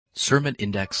Sermon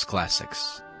Index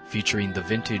Classics, featuring the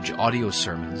vintage audio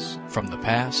sermons from the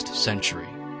past century.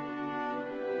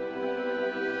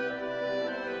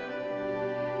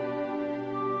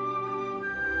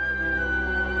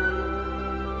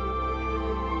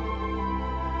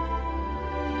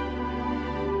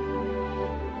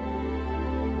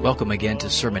 Welcome again to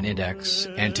Sermon Index,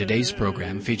 and today's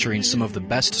program featuring some of the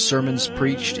best sermons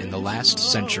preached in the last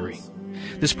century.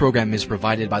 This program is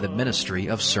provided by the Ministry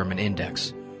of Sermon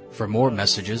Index. For more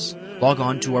messages, log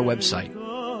on to our website,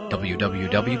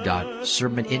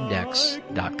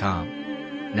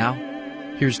 www.sermonindex.com. Now,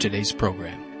 here's today's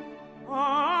program.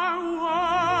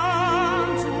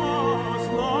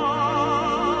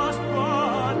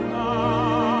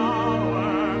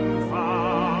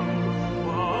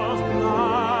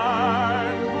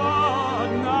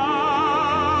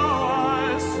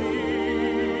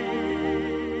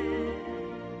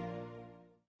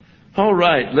 All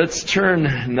right, let's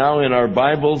turn now in our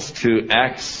Bibles to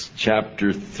Acts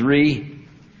chapter 3.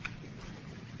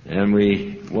 And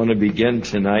we want to begin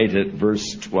tonight at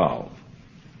verse 12.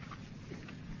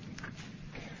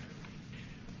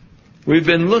 We've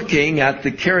been looking at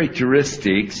the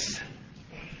characteristics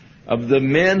of the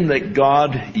men that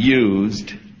God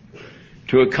used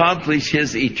to accomplish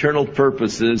His eternal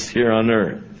purposes here on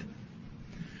earth.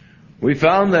 We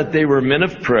found that they were men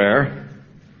of prayer,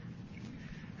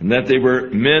 and that they were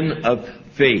men of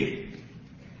faith.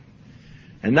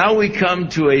 And now we come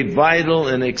to a vital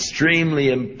and extremely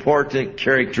important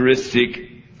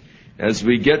characteristic as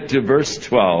we get to verse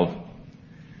 12.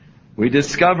 We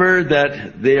discover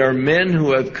that they are men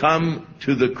who have come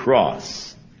to the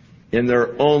cross in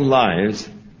their own lives.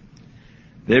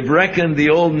 They've reckoned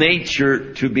the old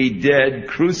nature to be dead,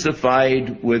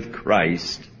 crucified with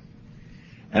Christ,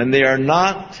 and they are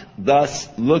not thus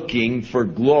looking for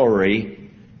glory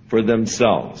for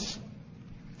themselves.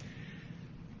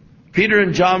 Peter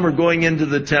and John were going into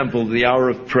the temple, the hour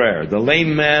of prayer. The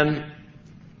lame man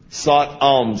sought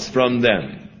alms from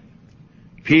them.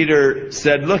 Peter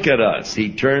said, "Look at us."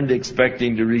 He turned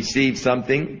expecting to receive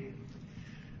something.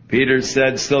 Peter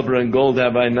said, "Silver and gold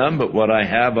have I none, but what I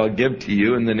have I'll give to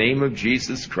you. In the name of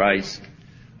Jesus Christ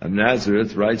of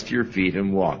Nazareth, rise to your feet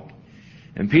and walk."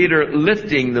 And Peter,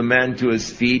 lifting the man to his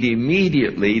feet,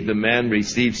 immediately the man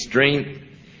received strength.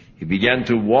 He began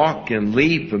to walk and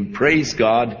leap and praise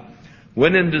God,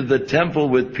 went into the temple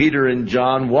with Peter and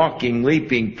John, walking,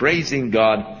 leaping, praising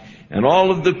God, and all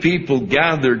of the people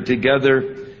gathered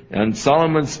together on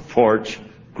Solomon's porch,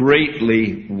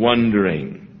 greatly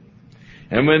wondering.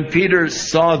 And when Peter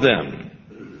saw them,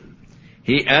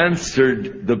 he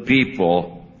answered the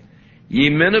people,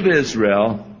 "Ye men of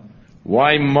Israel,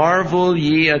 why marvel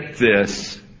ye at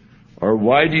this? Or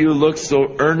why do you look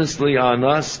so earnestly on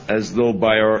us as though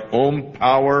by our own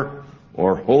power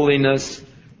or holiness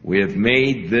we have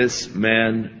made this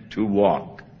man to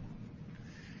walk?"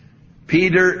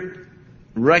 Peter,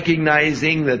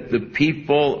 recognizing that the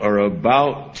people are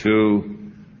about to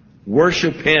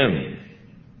worship him,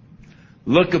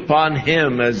 look upon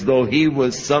him as though he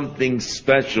was something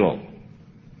special,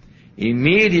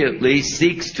 immediately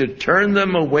seeks to turn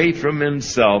them away from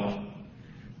himself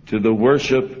to the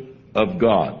worship of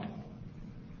God.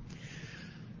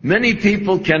 Many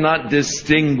people cannot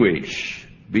distinguish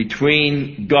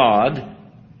between God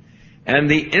and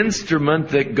the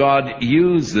instrument that God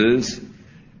uses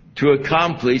to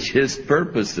accomplish His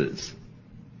purposes.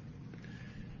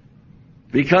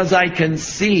 Because I can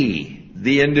see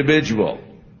the individual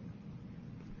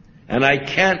and I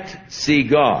can't see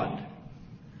God,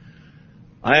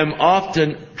 I am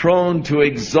often prone to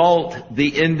exalt the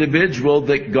individual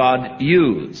that God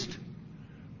used,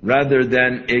 rather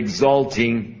than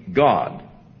exalting God,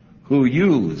 who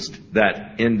used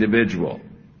that individual.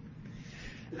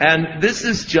 And this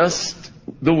is just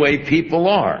the way people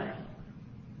are.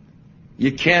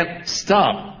 You can't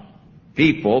stop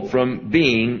people from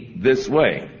being this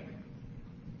way.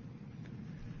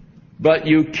 But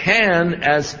you can,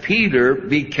 as Peter,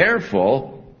 be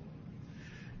careful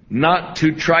not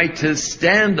to try to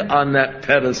stand on that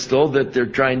pedestal that they're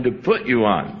trying to put you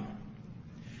on.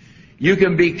 You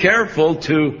can be careful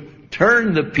to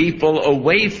turn the people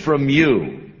away from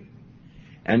you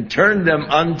and turn them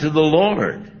unto the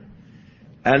Lord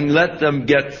and let them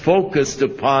get focused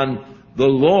upon the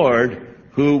Lord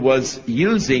who was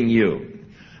using you.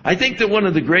 I think that one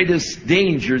of the greatest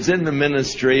dangers in the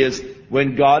ministry is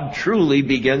when God truly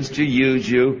begins to use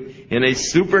you in a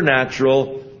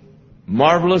supernatural,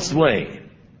 marvelous way,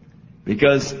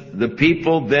 because the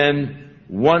people then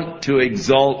want to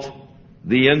exalt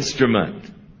the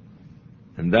instrument,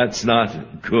 and that's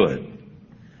not good.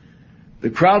 The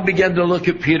crowd began to look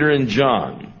at Peter and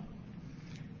John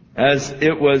as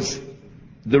it was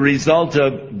the result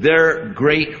of their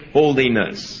great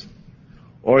holiness,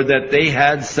 or that they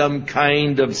had some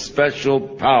kind of special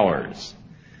powers,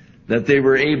 that they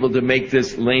were able to make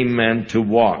this lame man to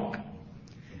walk.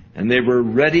 And they were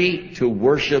ready to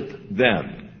worship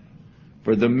them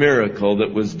for the miracle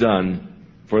that was done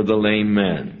for the lame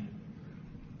man.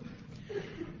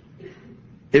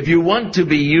 If you want to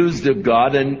be used of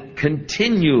God and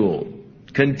continue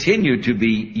to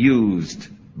be used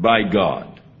by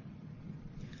God,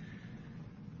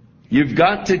 you've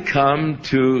got to come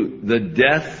to the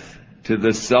death to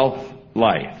the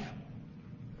self-life.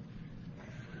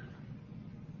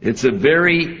 It's a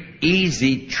very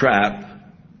easy trap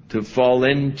to fall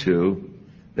into,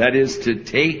 that is to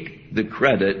take the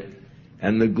credit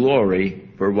and the glory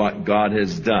for what God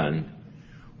has done.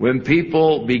 When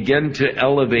people begin to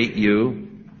elevate you,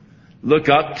 look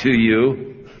up to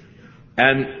you,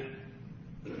 and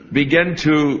begin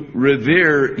to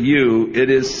revere you, it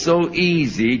is so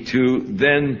easy to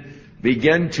then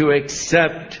begin to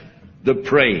accept the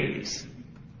praise,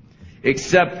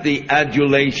 accept the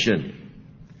adulation.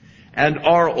 And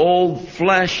our old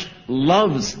flesh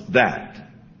loves that.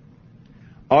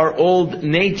 Our old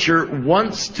nature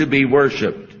wants to be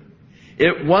worshipped.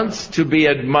 It wants to be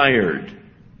admired.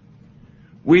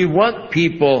 We want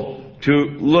people to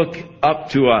look up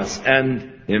to us,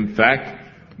 and in fact,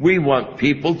 we want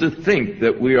people to think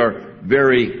that we are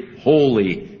very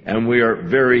holy, and we are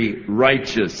very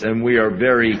righteous, and we are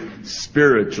very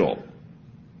spiritual.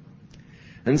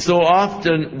 And so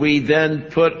often we then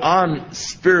put on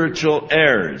spiritual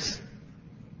airs.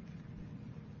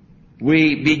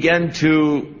 We begin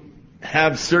to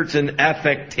have certain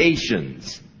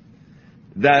affectations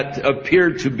that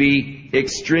appear to be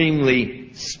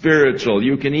extremely spiritual.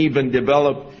 You can even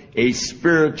develop a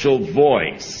spiritual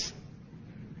voice.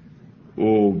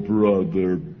 Oh,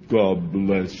 brother, God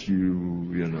bless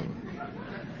you, you know.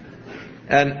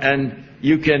 And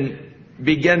you can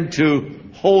begin to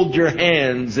hold your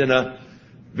hands in a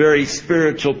very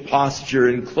spiritual posture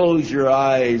and close your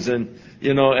eyes, and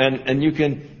you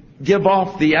can give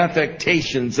off the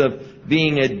affectations of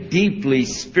being a deeply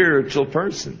spiritual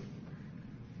person.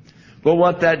 But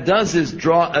what that does is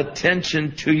draw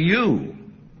attention to you,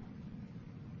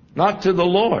 not to the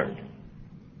Lord.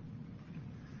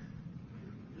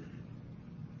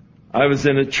 I was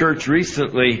in a church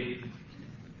recently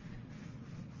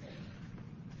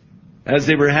as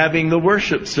they were having the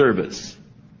worship service.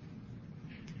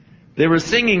 They were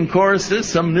singing choruses,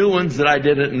 some new ones that I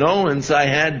didn't know, and so I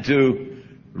had to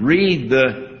read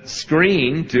the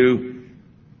screen to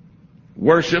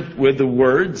worship with the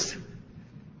words.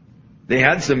 They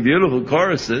had some beautiful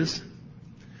choruses.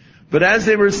 But as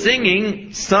they were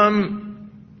singing,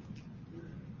 some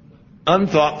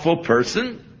unthoughtful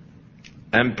person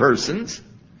and persons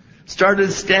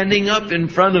started standing up in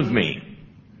front of me.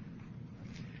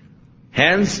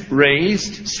 Hands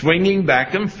raised, swinging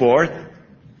back and forth.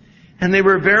 And they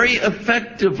were very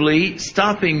effectively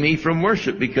stopping me from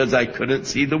worship because I couldn't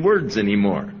see the words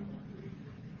anymore.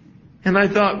 And I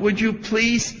thought, would you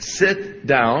please sit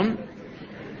down?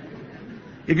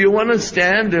 If you want to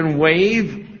stand and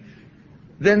wave,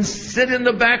 then sit in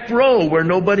the back row where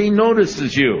nobody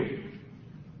notices you.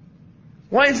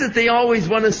 Why is it they always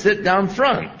want to sit down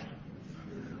front?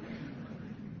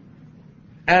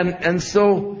 And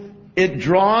so it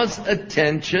draws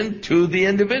attention to the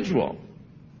individual.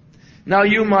 Now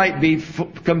you might be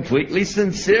completely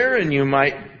sincere, and you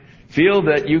might feel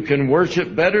that you can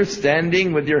worship better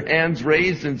standing with your hands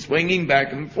raised and swinging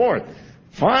back and forth.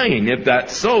 Fine, if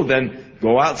that's so, then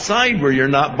go outside where you're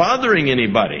not bothering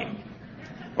anybody.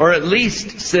 Or at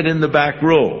least sit in the back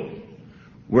row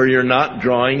where you're not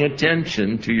drawing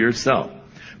attention to yourself.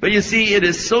 But you see, it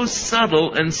is so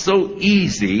subtle and so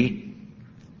easy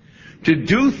to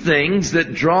do things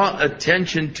that draw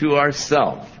attention to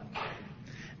ourselves.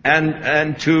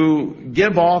 And to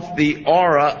give off the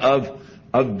aura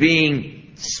of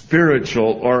being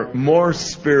spiritual or more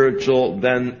spiritual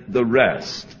than the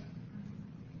rest.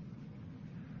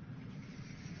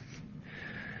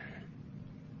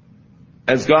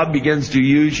 As God begins to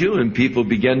use you and people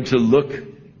begin to look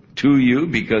to you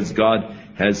because God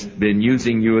has been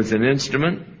using you as an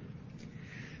instrument,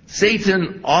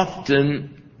 Satan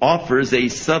often offers a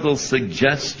subtle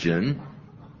suggestion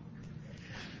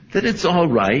that it's all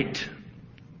right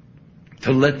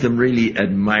to let them really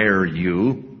admire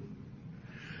you,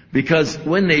 because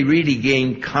when they really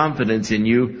gain confidence in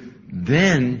you,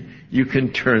 then you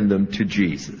can turn them to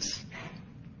Jesus.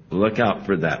 Look out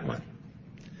for that one.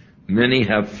 Many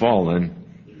have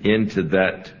fallen into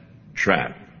that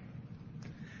trap.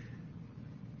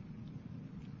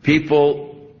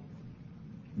 People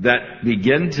that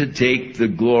begin to take the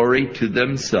glory to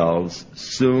themselves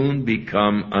soon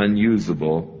become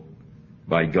unusable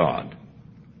by God.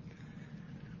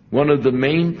 One of the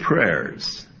main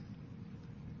prayers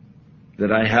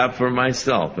that I have for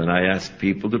myself, and I ask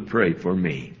people to pray for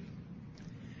me,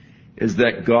 is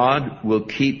that God will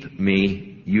keep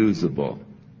me usable.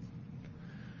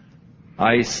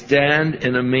 I stand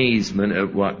in amazement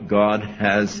at what God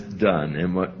has done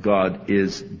and what God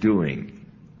is doing.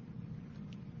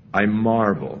 I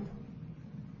marvel.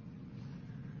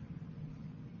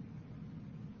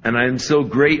 And I am so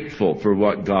grateful for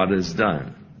what God has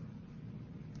done.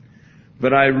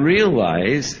 But I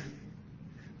realize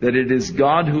that it is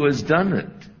God who has done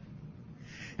it.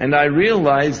 And I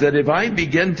realize that if I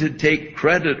begin to take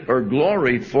credit or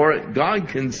glory for it, God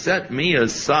can set me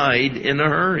aside in a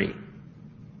hurry.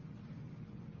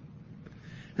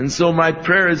 And so my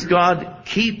prayer is, God,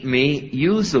 keep me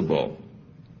usable.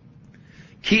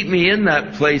 Keep me in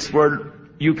that place where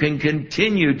you can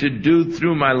continue to do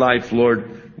through my life,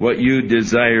 Lord, what you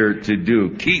desire to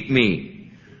do. Keep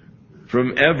me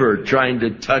from ever trying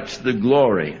to touch the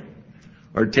glory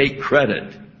or take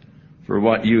credit for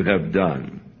what you have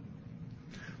done.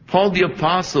 Paul the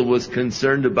Apostle was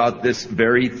concerned about this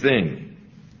very thing.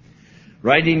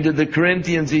 Writing to the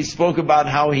Corinthians, he spoke about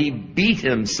how he beat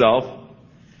himself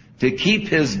to keep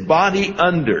his body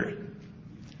under,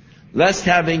 lest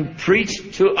having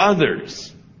preached to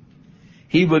others,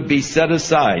 he would be set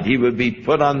aside, he would be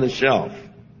put on the shelf.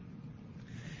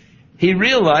 He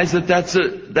realized that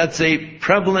that's a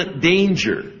prevalent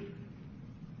danger.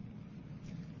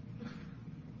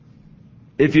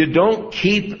 If you don't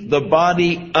keep the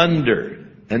body under,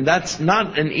 and that's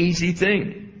not an easy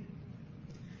thing,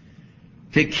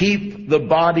 to keep the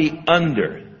body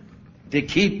under, to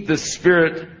keep the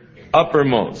spirit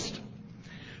uppermost.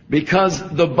 Because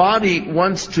the body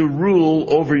wants to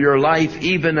rule over your life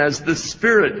even as the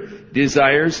spirit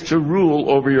desires to rule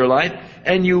over your life,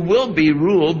 and you will be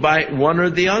ruled by one or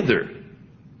the other.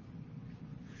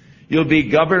 You'll be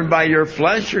governed by your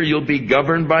flesh or you'll be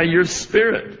governed by your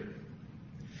spirit.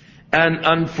 And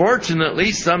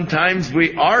unfortunately, sometimes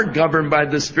we are governed by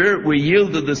the Spirit, we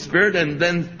yield to the Spirit, and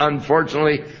then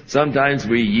unfortunately, sometimes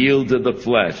we yield to the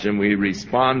flesh and we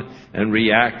respond and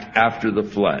react after the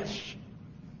flesh.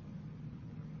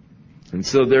 And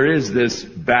so there is this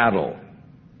battle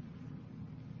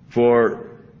for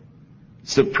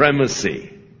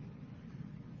supremacy.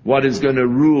 What is going to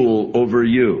rule over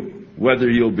you? Whether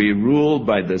you'll be ruled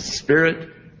by the Spirit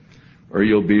or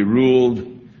you'll be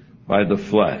ruled by the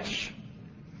flesh.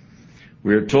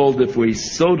 We are told if we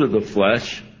sow to the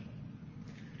flesh,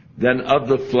 then of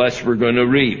the flesh we're going to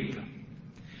reap.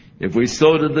 If we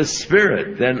sow to the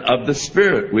Spirit, then of the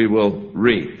Spirit we will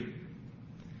reap.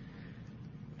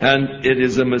 And it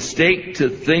is a mistake to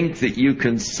think that you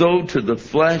can sow to the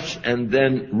flesh and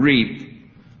then reap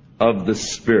of the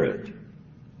Spirit.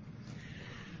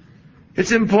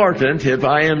 It's important, if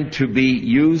I am to be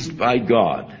used by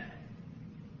God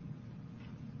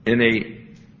in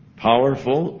a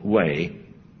powerful way,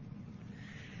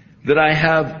 that I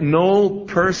have no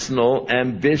personal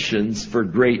ambitions for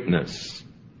greatness.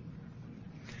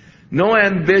 No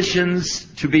ambitions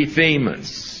to be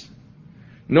famous.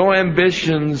 No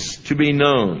ambitions to be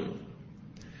known.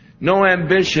 No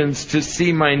ambitions to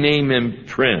see my name in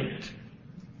print.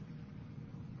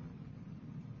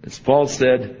 As Paul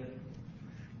said,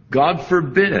 God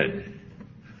forbid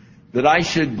that I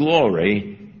should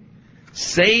glory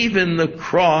save in the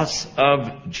cross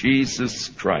of Jesus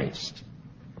Christ.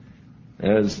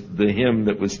 As the hymn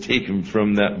that was taken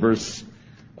from that verse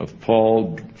of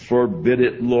Paul, forbid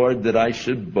it, Lord, that I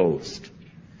should boast,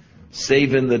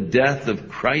 save in the death of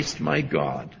Christ my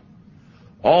God.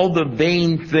 All the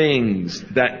vain things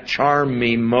that charm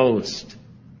me most,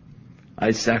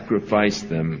 I sacrifice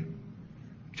them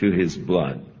to his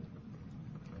blood.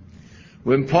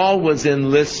 When Paul was in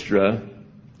Lystra,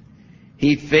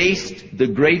 he faced the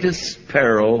greatest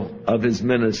peril of his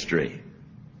ministry.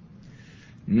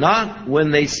 Not when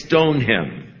they stoned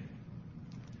him,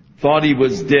 thought he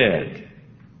was dead,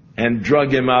 and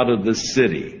drug him out of the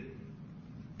city.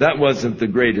 That wasn't the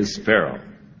greatest peril.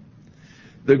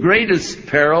 The greatest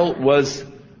peril was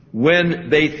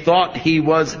when they thought he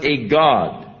was a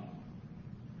god,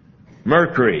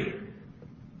 Mercury.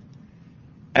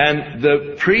 And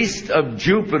the priest of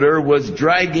Jupiter was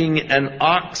dragging an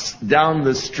ox down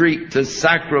the street to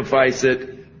sacrifice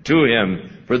it to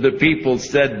him, for the people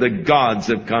said the gods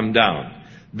have come down.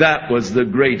 That was the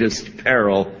greatest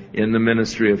peril in the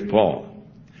ministry of Paul.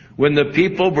 when the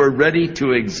people were ready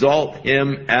to exalt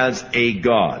him as a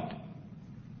god.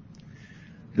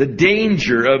 The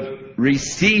danger of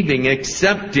receiving,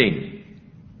 accepting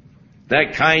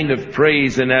that kind of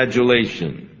praise and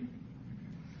adulation.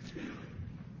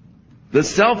 The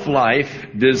self-life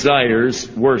desires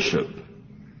worship.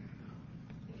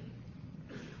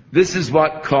 This is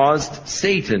what caused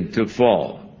Satan to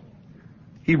fall.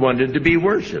 He wanted to be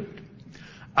worshipped.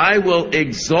 I will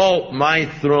exalt my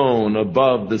throne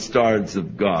above the stars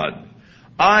of God.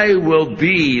 I will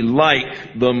be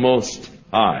like the Most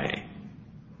High.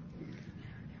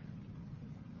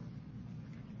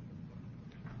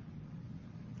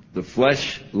 The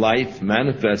flesh life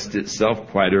manifests itself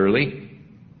quite early.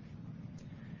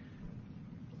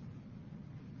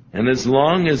 And as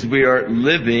long as we are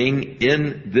living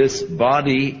in this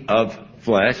body of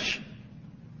flesh,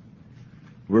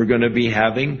 we're going to be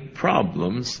having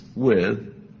problems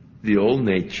with the old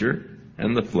nature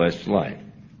and the flesh life.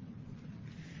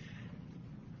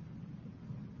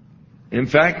 In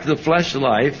fact, the flesh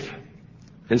life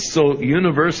is so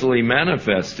universally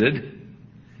manifested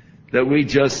that we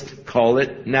just call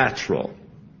it natural.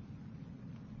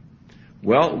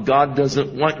 Well, God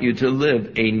doesn't want you to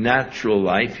live a natural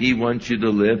life. He wants you to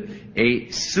live a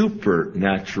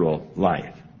supernatural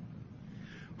life.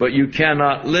 But you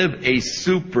cannot live a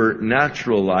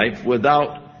supernatural life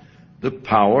without the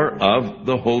power of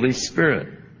the Holy Spirit.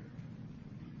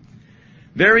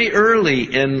 Very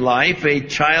early in life, a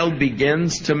child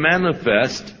begins to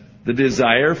manifest the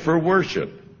desire for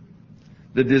worship,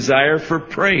 the desire for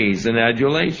praise and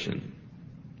adulation.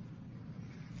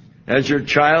 As your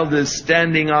child is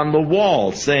standing on the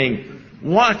wall saying,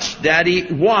 "Watch,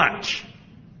 Daddy, watch."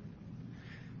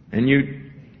 And you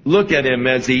look at him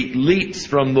as he leaps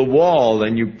from the wall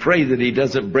and you pray that he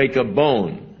doesn't break a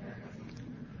bone.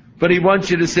 But he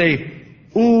wants you to say,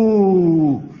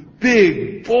 "Ooh,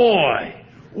 big boy,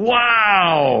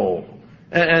 wow."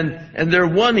 And they're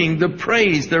wanting the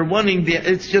praise, they're wanting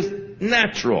it's just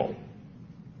natural.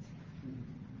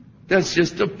 That's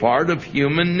just a part of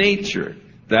human nature.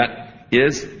 That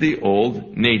is the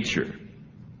old nature.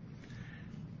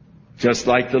 Just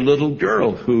like the little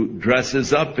girl who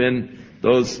dresses up in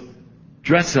those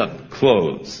dress-up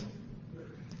clothes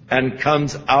and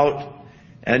comes out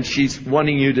and she's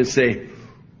wanting you to say,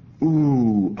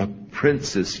 "Ooh, a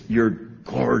princess, you're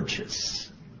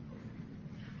gorgeous."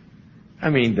 I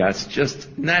mean, that's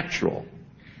just natural.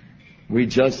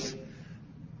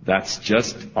 That's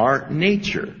just our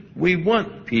nature. We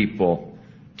want people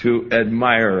to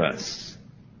admire us,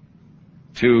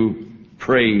 to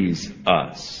praise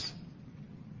us.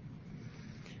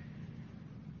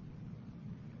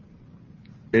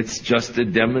 It's just a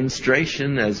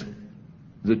demonstration as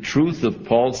the truth of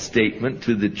Paul's statement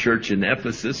to the church in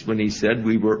Ephesus when he said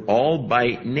we were all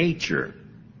by nature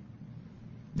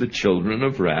the children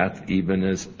of wrath, even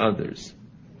as others.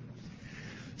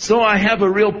 So I have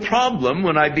a real problem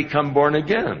when I become born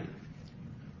again,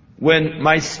 when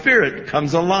my spirit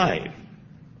comes alive.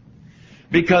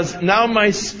 Because now my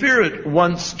spirit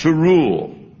wants to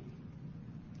rule.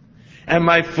 And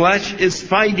my flesh is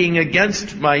fighting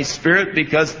against my spirit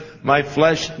because my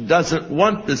flesh doesn't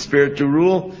want the spirit to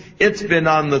rule. It's been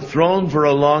on the throne for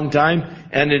a long time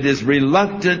and it is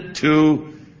reluctant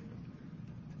to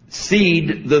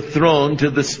cede the throne to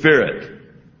the spirit.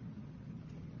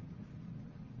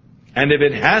 And if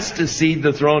it has to cede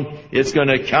the throne, it's going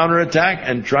to counterattack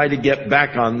and try to get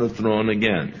back on the throne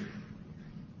again.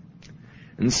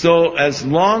 And so as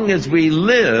long as we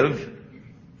live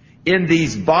in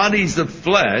these bodies of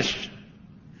flesh,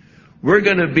 we're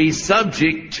going to be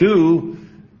subject to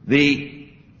the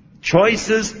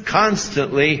choices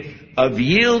constantly of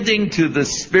yielding to the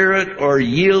Spirit or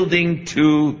yielding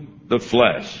to the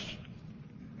flesh.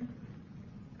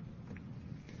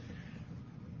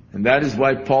 And that is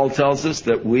why Paul tells us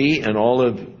that we and all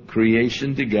of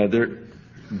creation together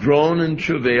groan and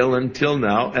travail until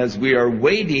now as we are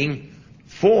waiting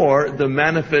for the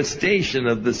manifestation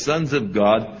of the sons of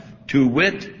God, to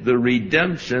wit, the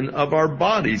redemption of our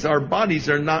bodies. Our bodies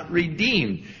are not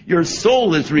redeemed. Your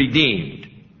soul is redeemed.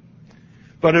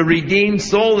 But a redeemed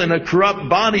soul in a corrupt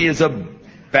body is a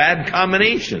bad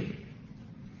combination.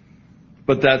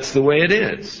 But that's the way it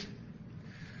is.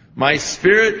 My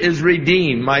spirit is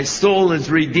redeemed. My soul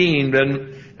is redeemed.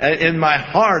 And in my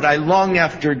heart, I long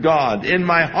after God. In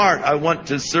my heart, I want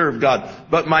to serve God.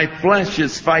 But my flesh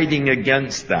is fighting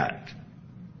against that.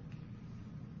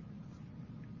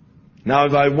 Now,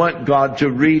 if I want God to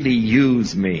really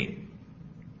use me,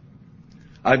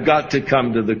 I've got to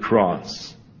come to the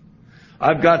cross.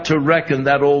 I've got to reckon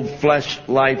that old flesh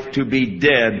life to be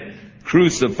dead,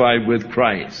 crucified with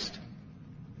Christ.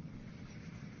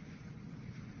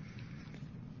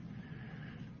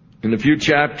 In a few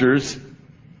chapters,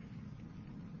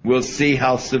 we'll see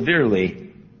how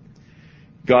severely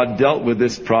God dealt with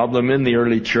this problem in the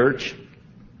early church.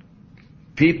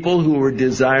 People who were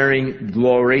desiring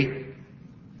glory,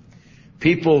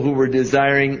 people who were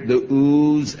desiring the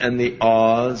oohs and the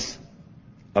ahs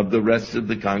of the rest of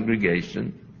the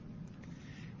congregation.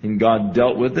 And God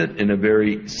dealt with it in a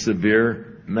very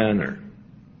severe manner.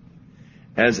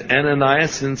 As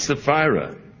Ananias and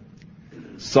Sapphira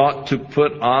sought to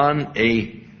put on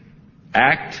a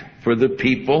act for the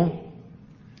people,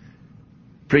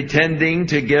 pretending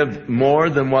to give more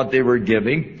than what they were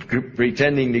giving,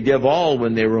 pretending to give all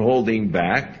when they were holding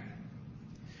back.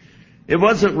 It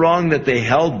wasn't wrong that they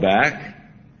held back,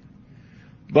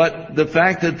 but the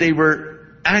fact that they were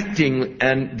acting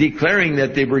and declaring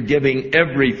that they were giving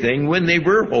everything when they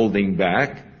were holding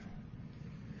back.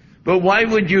 But why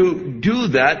would you do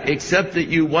that except that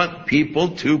you want people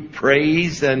to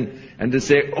praise and to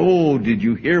say, oh, did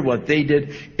you hear what they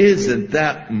did? Isn't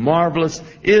that marvelous?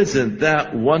 Isn't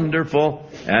that wonderful?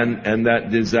 And that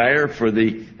desire for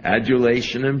the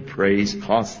adulation and praise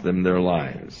cost them their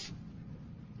lives.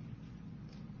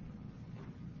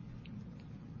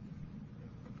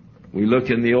 We look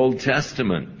in the Old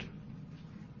Testament,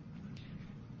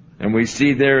 and we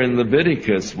see there in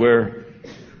Leviticus where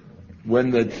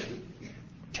when the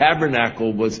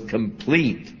tabernacle was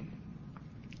complete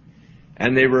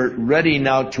and they were ready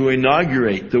now to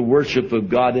inaugurate the worship of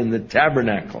God in the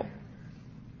tabernacle,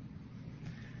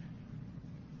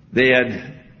 they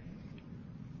had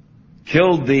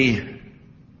killed the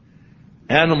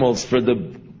animals for the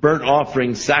burnt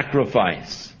offering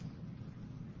sacrifice.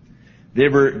 They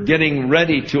were getting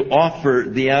ready to offer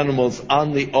the animals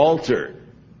on the altar.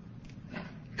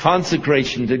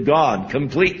 Consecration to God,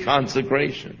 complete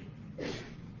consecration.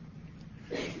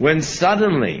 When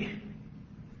suddenly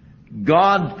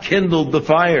God kindled the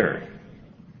fire,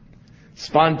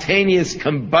 spontaneous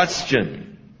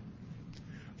combustion,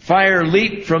 fire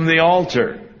leaped from the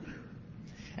altar,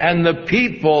 and the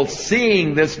people,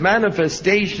 seeing this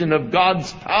manifestation of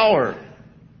God's power,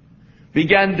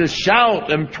 began to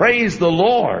shout and praise the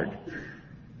Lord.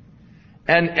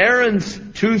 And Aaron's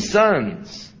two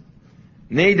sons,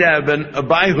 Nadab and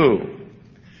Abihu,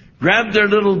 grabbed their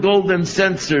little golden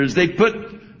censers. They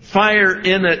put fire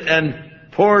in it and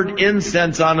poured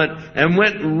incense on it and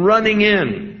went running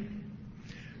in,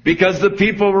 because the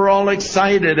people were all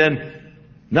excited, and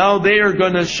now they are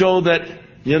going to show that,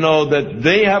 that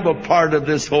they have a part of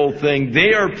this whole thing.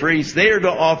 They are priests. They are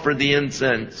to offer the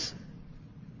incense.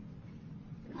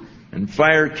 And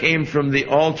fire came from the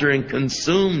altar and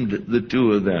consumed the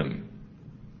two of them.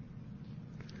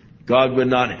 God would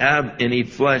not have any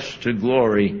flesh to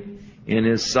glory in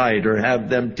His sight, or have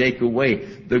them take away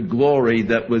the glory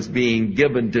that was being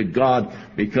given to God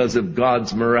because of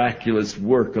God's miraculous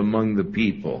work among the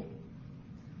people.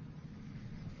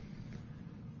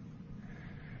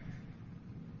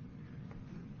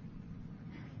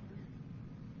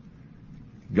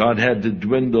 God had to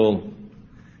dwindle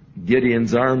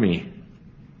Gideon's army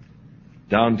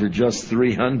down to just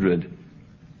 300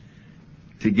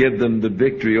 to give them the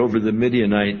victory over the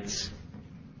Midianites,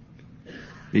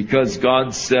 because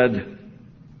God said,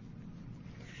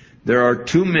 there are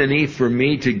too many for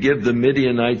me to give the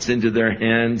Midianites into their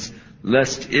hands,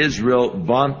 lest Israel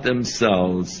vaunt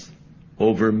themselves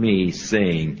over me,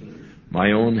 saying,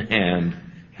 my own hand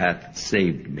hath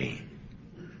saved me.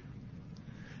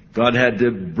 God had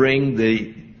to bring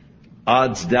the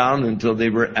odds down until they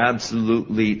were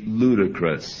absolutely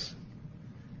ludicrous,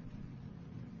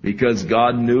 because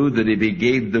God knew that if He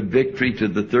gave the victory to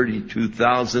the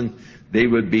 32,000, they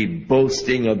would be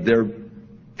boasting of their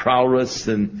prowess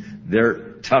and their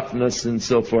toughness and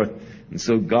so forth. And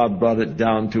so God brought it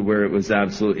down to where it was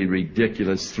absolutely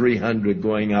ridiculous. 300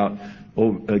 going out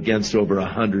against over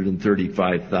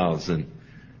 135,000.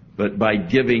 But by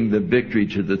giving the victory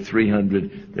to the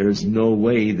 300, there's no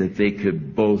way that they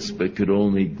could boast, but could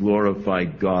only glorify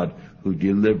God, who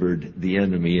delivered the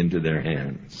enemy into their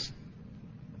hands.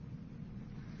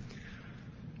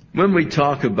 When we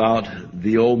talk about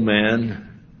the old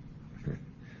man,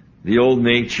 the old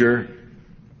nature,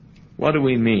 what do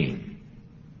we mean?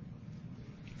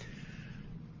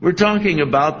 We're talking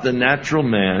about the natural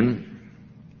man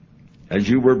as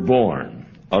you were born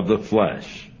of the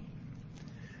flesh.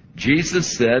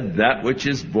 Jesus said that which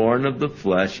is born of the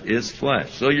flesh is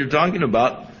flesh. So you're talking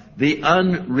about the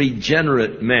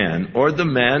unregenerate man, or the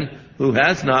man who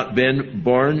has not been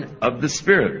born of the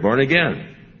Spirit, born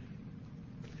again.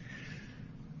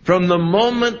 From the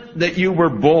moment that you were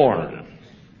born,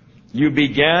 you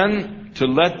began to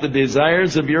let the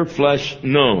desires of your flesh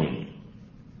known.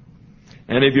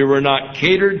 And if you were not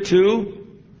catered to,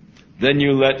 then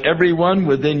you let everyone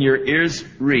within your ear's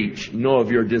reach know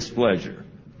of your displeasure.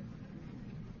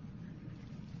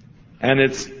 And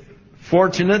it's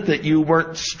fortunate that you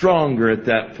weren't stronger at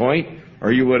that point,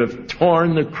 or you would have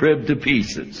torn the crib to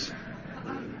pieces.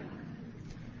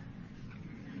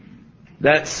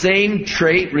 That same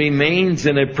trait remains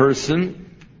in a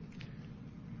person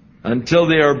until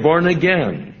they are born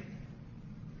again.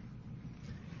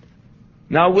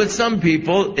 Now, with some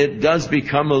people, it does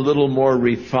become a little more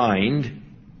refined.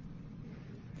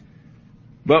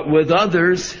 But with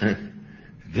others,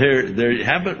 they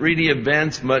haven't really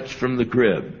advanced much from the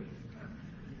crib.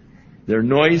 They're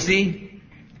noisy,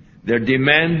 they're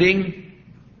demanding,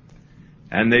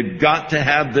 and they've got to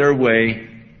have their way,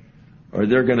 or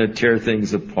they're going to tear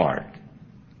things apart.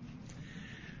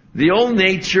 The old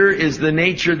nature is the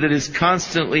nature that is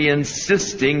constantly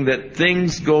insisting that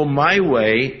things go my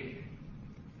way,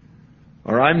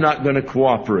 or I'm not going to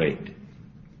cooperate.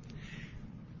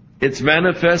 It's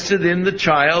manifested in the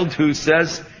child who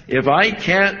says, if I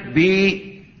can't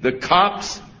be the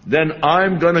cops, then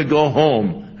I'm going to go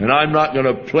home, and I'm not going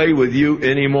to play with you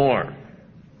anymore.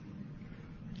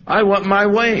 I want my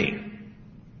way.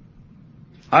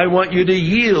 I want you to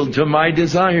yield to my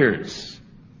desires.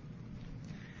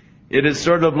 It is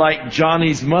sort of like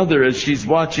Johnny's mother as she's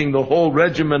watching the whole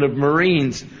regiment of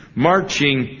Marines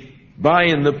marching by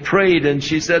in the parade, and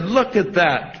she said, look at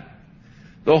that.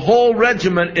 The whole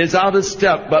regiment is out of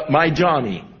step but my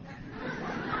Johnny.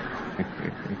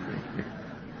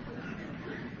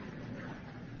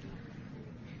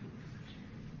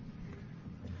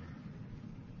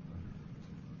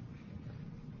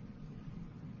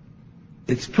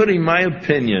 It's putting my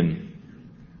opinion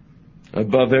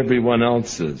above everyone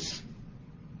else's.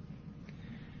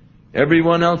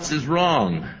 Everyone else is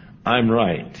wrong. I'm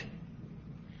right.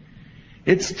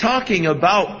 It's talking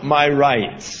about my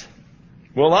rights.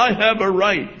 Well, I have a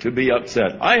right to be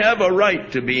upset. I have a right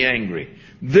to be angry.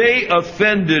 They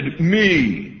offended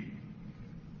me.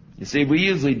 You see, we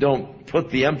usually don't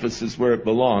put the emphasis where it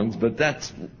belongs, but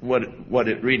that's what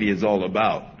it really is all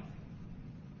about.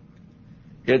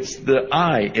 It's the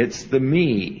I, it's the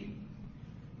me,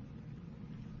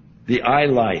 the I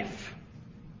life,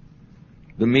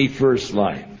 the me first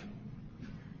life.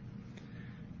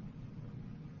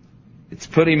 It's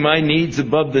putting my needs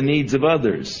above the needs of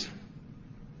others.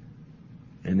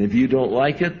 And if you don't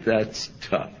like it, that's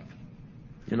tough.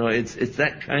 You know, it's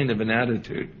that kind of an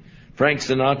attitude. Frank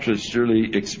Sinatra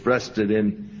surely expressed it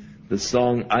in the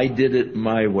song, I Did It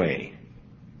My Way.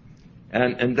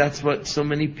 And that's what so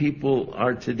many people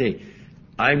are today.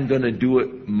 I'm going to do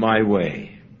it my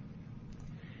way.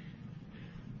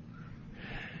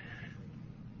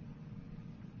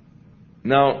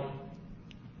 Now,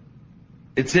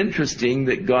 it's interesting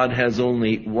that God has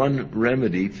only one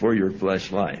remedy for your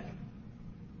flesh life.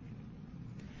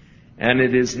 And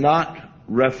it is not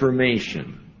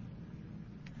reformation.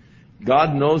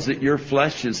 God knows that your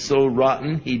flesh is so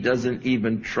rotten, He doesn't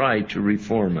even try to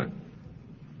reform it.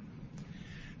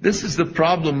 This is the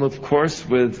problem, of course,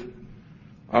 with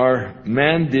our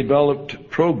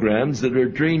man-developed programs that are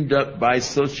dreamed up by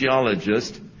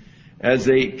sociologists as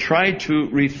they try to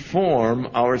reform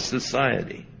our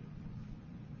society.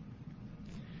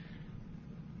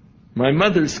 My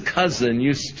mother's cousin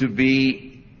used to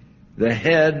be the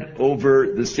head over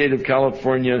the state of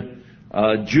California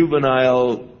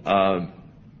juvenile,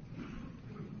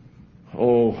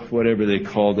 whatever they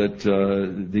called it,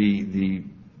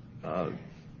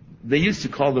 they used to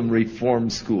call them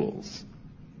reform schools.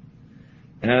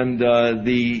 And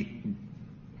the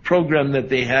program that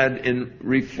they had in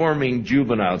reforming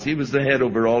juveniles, he was the head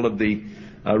over all of the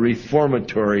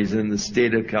reformatories in the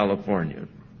state of California.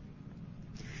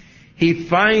 He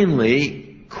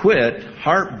finally quit,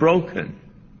 heartbroken,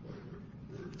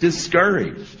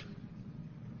 discouraged,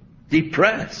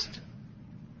 depressed,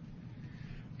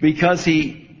 because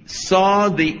he saw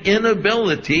the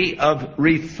inability of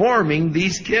reforming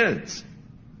these kids.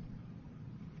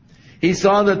 He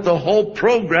saw that the whole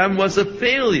program was a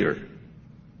failure.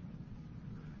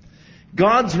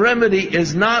 God's remedy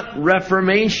is not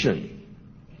reformation.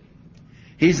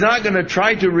 He's not going to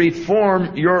try to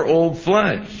reform your old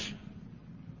flesh.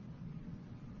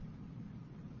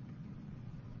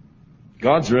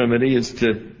 God's remedy is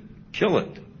to kill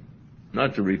it,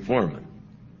 not to reform it.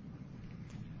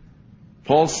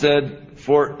 Paul said,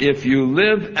 for if you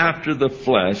live after the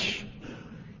flesh,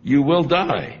 you will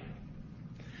die.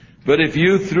 But if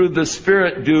you through the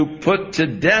Spirit do put to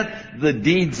death the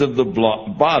deeds of the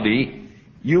body,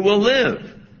 you will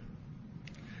live.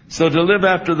 So to live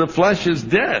after the flesh is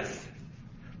death.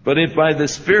 But if by the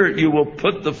Spirit you will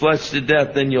put the flesh to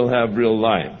death, then you'll have real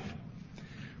life.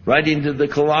 Writing to the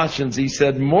Colossians, he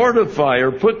said, mortify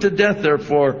or put to death,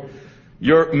 therefore,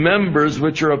 your members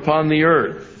which are upon the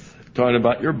earth. Talking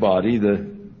about your body, the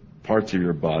parts of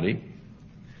your body.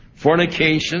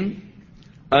 Fornication,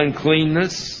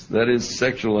 uncleanness, that is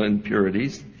sexual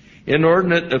impurities,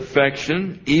 inordinate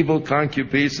affection, evil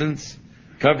concupiscence,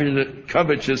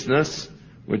 covetousness,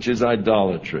 which is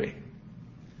idolatry.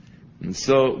 And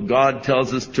so God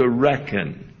tells us to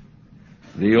reckon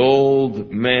the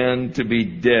old man to be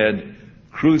dead,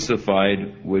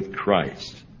 crucified with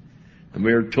Christ. And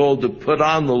we are told to put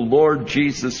on the Lord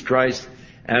Jesus Christ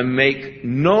and make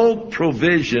no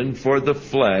provision for the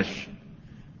flesh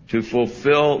to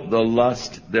fulfill the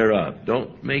lust thereof.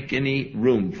 Don't make any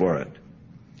room for it.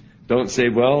 Don't say,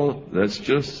 well, that's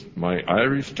just my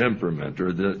Irish temperament,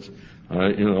 or that,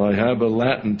 I have a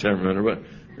Latin temperament, or what.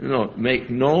 No, make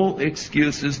no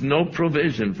excuses, no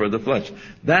provision for the flesh.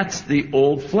 That's the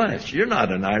old flesh. You're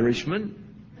not an Irishman.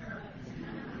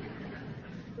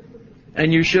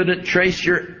 And you shouldn't trace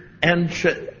your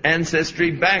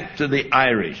ancestry back to the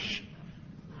Irish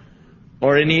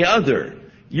or any other.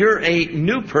 You're a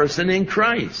new person in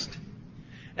Christ.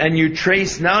 And you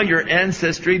trace now your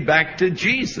ancestry back to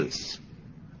Jesus.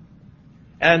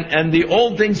 And the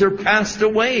old things are passed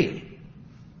away.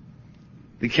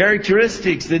 The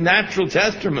characteristics, the natural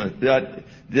testament,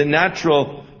 the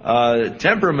natural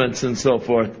temperaments and so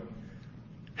forth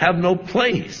have no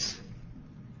place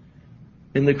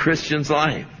in the Christian's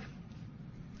life.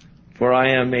 For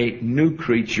I am a new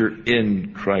creature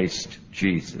in Christ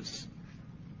Jesus.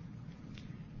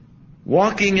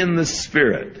 Walking in the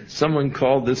Spirit. Someone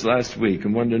called this last week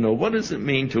and wanted to know, what does it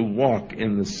mean to walk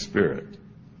in the Spirit?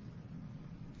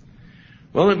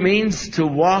 Well, it means to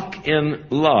walk in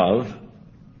love,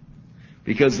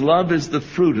 because love is the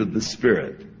fruit of the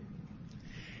Spirit.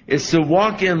 It's to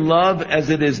walk in love as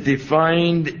it is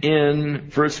defined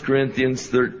in 1 Corinthians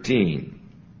 13.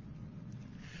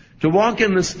 To walk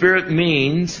in the Spirit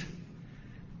means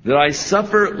that I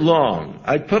suffer long.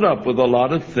 I put up with a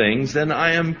lot of things, and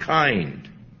I am kind.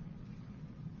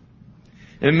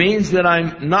 It means that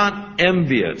I'm not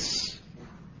envious.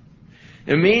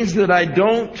 It means that I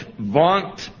don't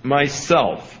vaunt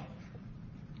myself.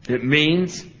 It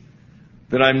means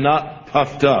that I'm not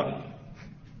puffed up.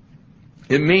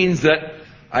 It means that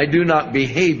I do not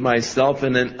behave myself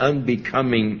in an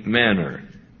unbecoming manner.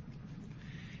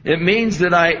 It means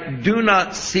that I do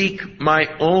not seek my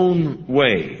own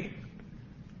way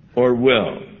or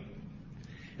will.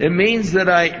 It means that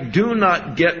I do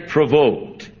not get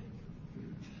provoked.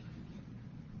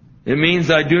 It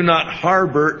means I do not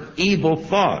harbor evil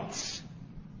thoughts.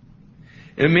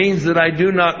 It means that I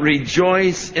do not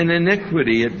rejoice in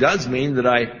iniquity. It does mean that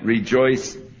I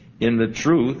rejoice in the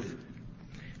truth,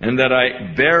 and that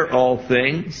I bear all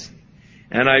things,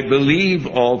 and I believe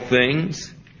all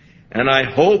things, and I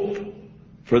hope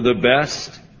for the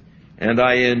best, and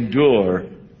I endure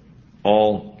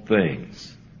all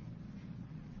things.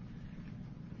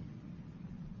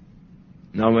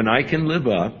 Now, when I can live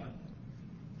up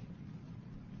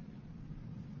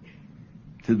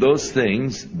to those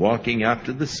things, walking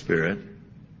after the Spirit,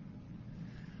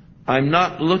 I'm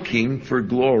not looking for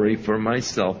glory for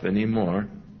myself anymore.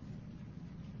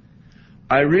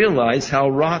 I realize how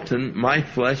rotten my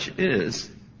flesh is.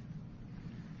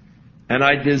 And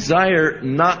I desire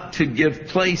not to give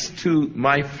place to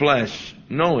my flesh,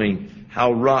 knowing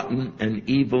how rotten and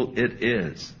evil it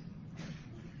is.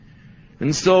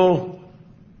 And so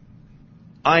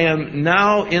I am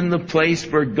now in the place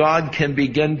where God can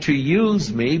begin to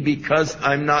use me, because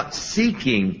I'm not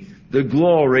seeking the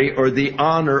glory or the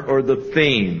honor or the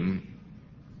fame,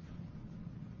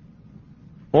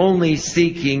 only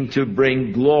seeking to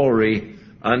bring glory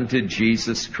unto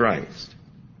Jesus Christ.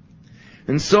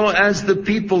 And so as the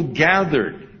people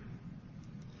gathered,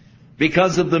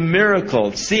 because of the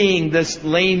miracle, seeing this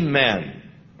lame man,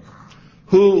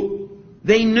 who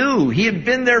they knew he had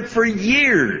been there for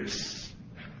years,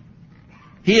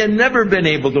 he had never been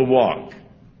able to walk.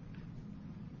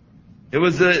 It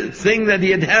was a thing that he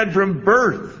had had from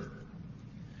birth.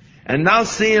 And now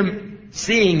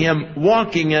seeing him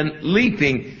walking and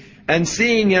leaping, and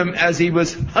seeing him as he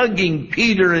was hugging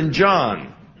Peter and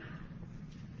John,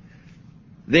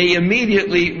 they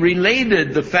immediately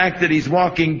related the fact that he's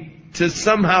walking to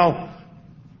somehow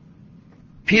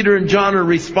Peter and John are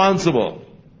responsible.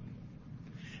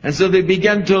 And so they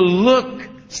began to look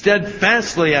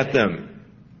steadfastly at them.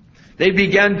 They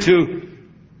began to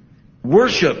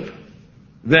worship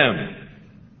them,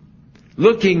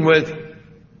 looking with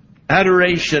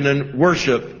adoration and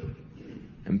worship.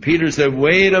 And Peter said,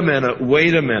 wait a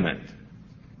minute.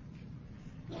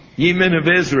 Ye men of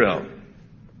Israel,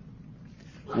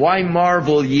 why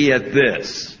marvel ye at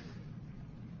this?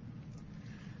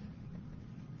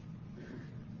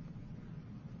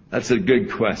 That's a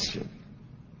good question.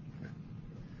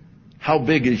 How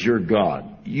big is your God?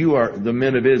 You are the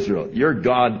men of Israel. Your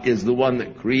God is the one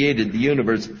that created the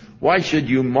universe. Why should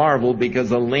you marvel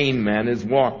because a lame man is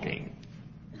walking?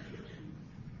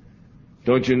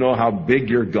 Don't you know how big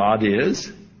your God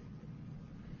is?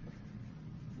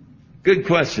 Good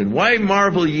question. Why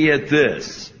marvel ye at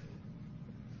this?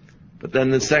 But then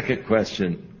the second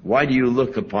question, why do you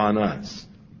look upon us?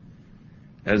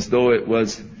 As though it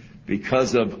was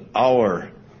because of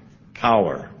our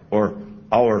power or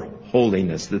our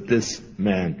holiness that this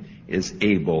man is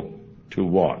able to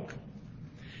walk.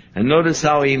 And notice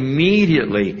how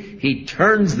immediately he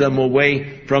turns them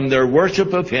away from their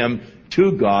worship of him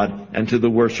to God and to the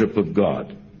worship of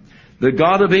God. The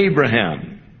God of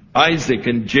Abraham, Isaac,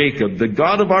 and Jacob, the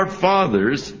God of our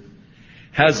fathers,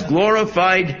 has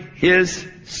glorified his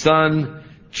Son,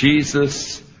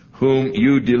 Jesus, whom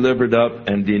you delivered up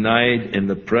and denied in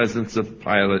the presence of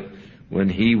Pilate when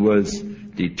he was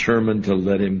determined to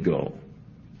let him go.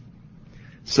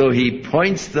 So he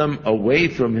points them away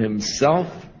from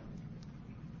himself,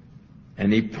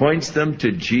 and he points them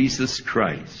to Jesus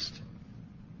Christ.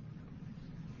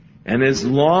 And as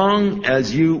long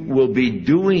as you will be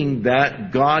doing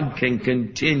that, God can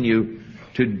continue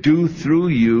to do through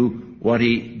you what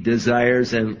he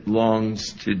desires and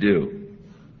longs to do.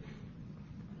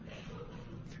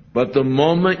 But the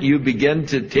moment you begin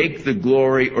to take the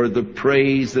glory or the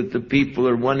praise that the people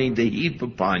are wanting to heap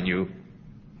upon you,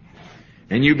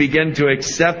 and you begin to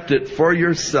accept it for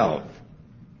yourself,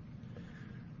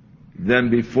 then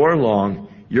before long,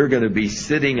 you're going to be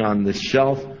sitting on the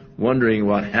shelf wondering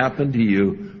what happened to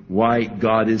you, why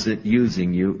God isn't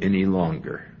using you any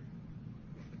longer.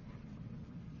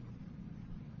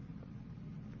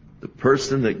 The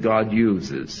person that God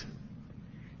uses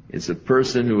is a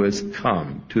person who has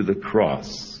come to the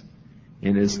cross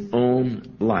in his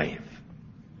own life,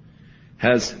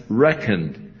 has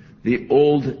reckoned the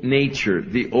old nature,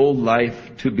 the old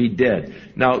life to be dead.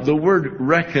 Now, the word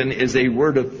reckon is a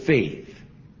word of faith.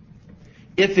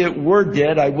 If it were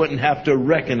dead, I wouldn't have to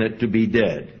reckon it to be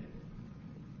dead.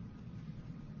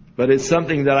 But it's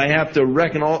something that I have to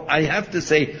reckon. I have to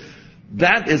say,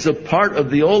 that is a part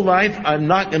of the old life. I'm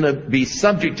not going to be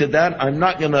subject to that. I'm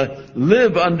not going to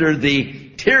live under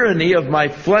the tyranny of my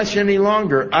flesh any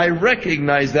longer. I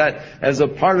recognize that as a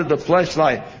part of the flesh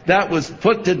life. That was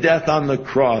put to death on the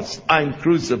cross. I'm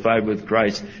crucified with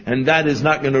Christ, and that is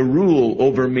not going to rule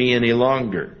over me any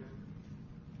longer.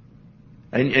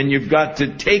 And you've got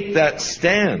to take that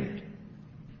stand.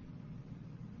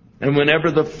 And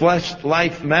whenever the flesh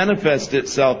life manifests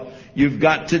itself, you've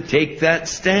got to take that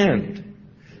stand.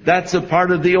 That's a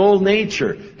part of the old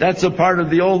nature. That's a part of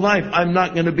the old life. I'm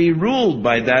not going to be ruled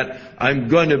by that. I'm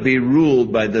going to be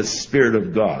ruled by the Spirit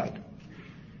of God.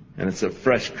 And it's a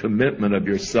fresh commitment of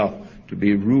yourself to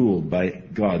be ruled by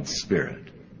God's Spirit.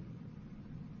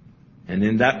 And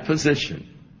in that position,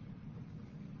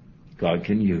 God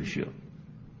can use you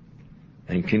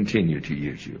and continue to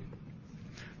use you.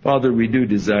 Father, we do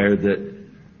desire that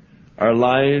our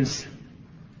lives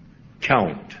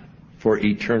count for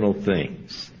eternal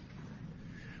things.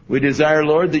 We desire,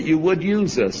 Lord, that you would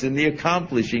use us in the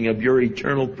accomplishing of your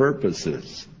eternal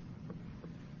purposes.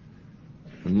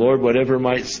 And Lord, whatever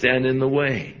might stand in the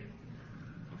way,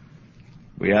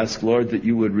 we ask, Lord, that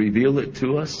you would reveal it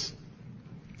to us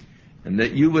and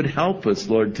that you would help us,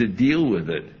 Lord, to deal with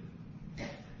it,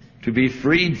 to be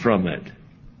freed from it,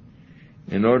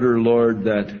 in order, Lord,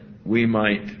 that we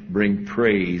might bring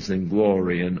praise and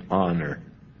glory and honor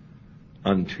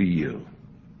unto you.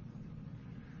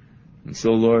 And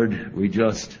so, Lord, we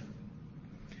just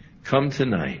come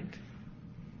tonight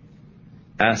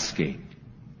asking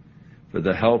for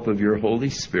the help of your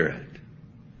Holy Spirit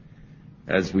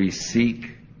as we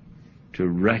seek to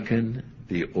reckon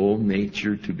the old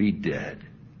nature to be dead,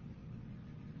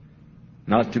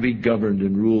 not to be governed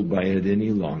and ruled by it any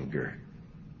longer,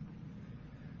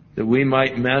 that we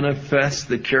might manifest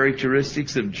the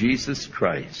characteristics of Jesus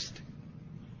Christ,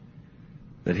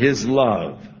 that his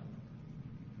love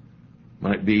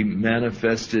might be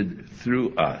manifested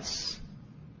through us,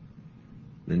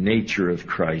 the nature of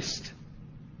Christ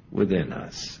within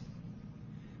us.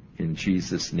 In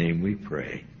Jesus' name we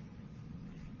pray.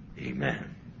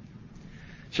 Amen.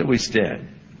 Shall we stand?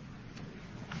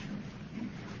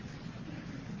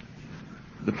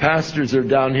 pastors are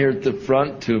down here at the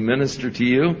front to minister to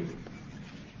you.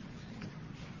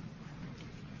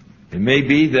 It may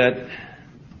be that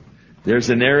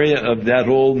there's an area of that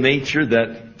old nature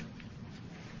that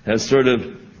has sort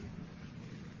of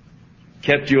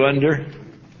kept you under,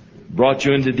 brought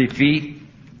you into defeat,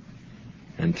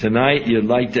 and tonight you'd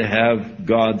like to have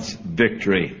God's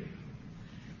victory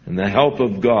and the help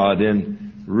of God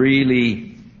in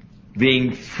really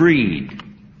being freed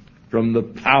from the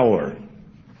power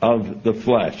of the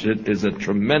flesh. It is a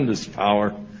tremendous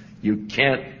power. You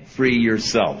can't free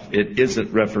yourself. It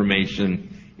isn't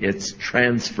reformation, it's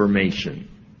transformation.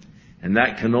 And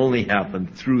that can only happen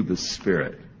through the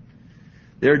Spirit.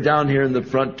 They're down here in the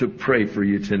front to pray for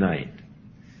you tonight,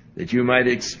 that you might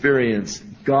experience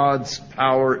God's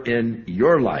power in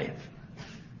your life,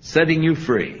 setting you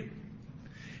free.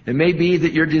 It may be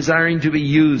that you're desiring to be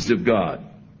used of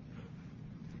God.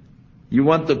 You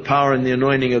want the power and the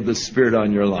anointing of the Spirit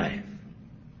on your life.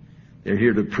 They're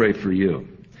here to pray for you.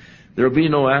 There will be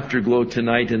no afterglow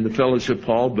tonight in the fellowship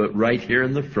hall, but right here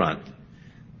in the front,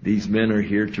 these men are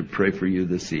here to pray for you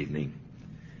this evening.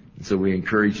 And so we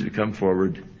encourage you to come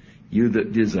forward, you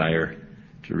that desire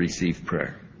to receive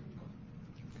prayer.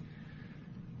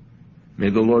 May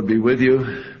the Lord be with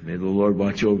you. May the Lord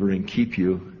watch over and keep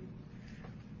you.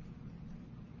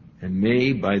 And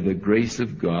may, by the grace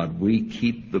of God, we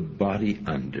keep the body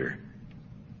under.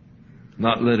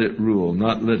 Not let it rule,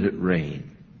 not let it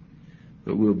reign,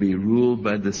 but we'll be ruled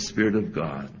by the Spirit of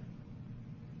God,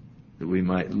 that we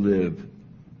might live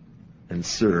and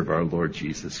serve our Lord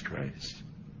Jesus Christ.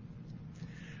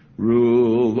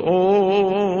 Rule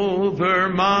over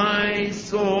my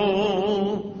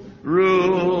soul,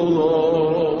 rule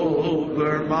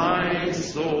over my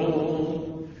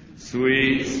soul,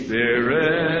 sweet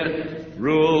Spirit,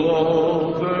 rule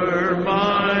over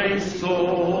my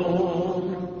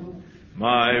soul.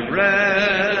 My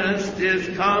rest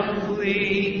is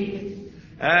complete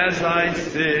as I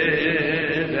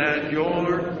sit at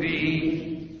your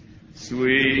feet.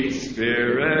 Sweet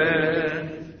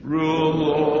Spirit,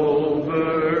 rule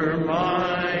over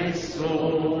my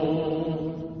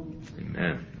soul.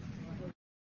 Amen.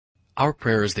 Our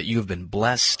prayer is that you have been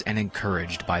blessed and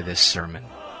encouraged by this sermon.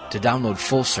 To download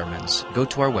full sermons, go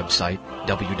to our website,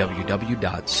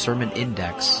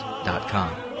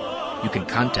 www.sermonindex.com. You can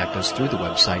contact us through the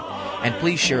website, and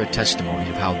please share a testimony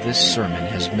of how this sermon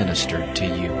has ministered to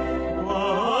you.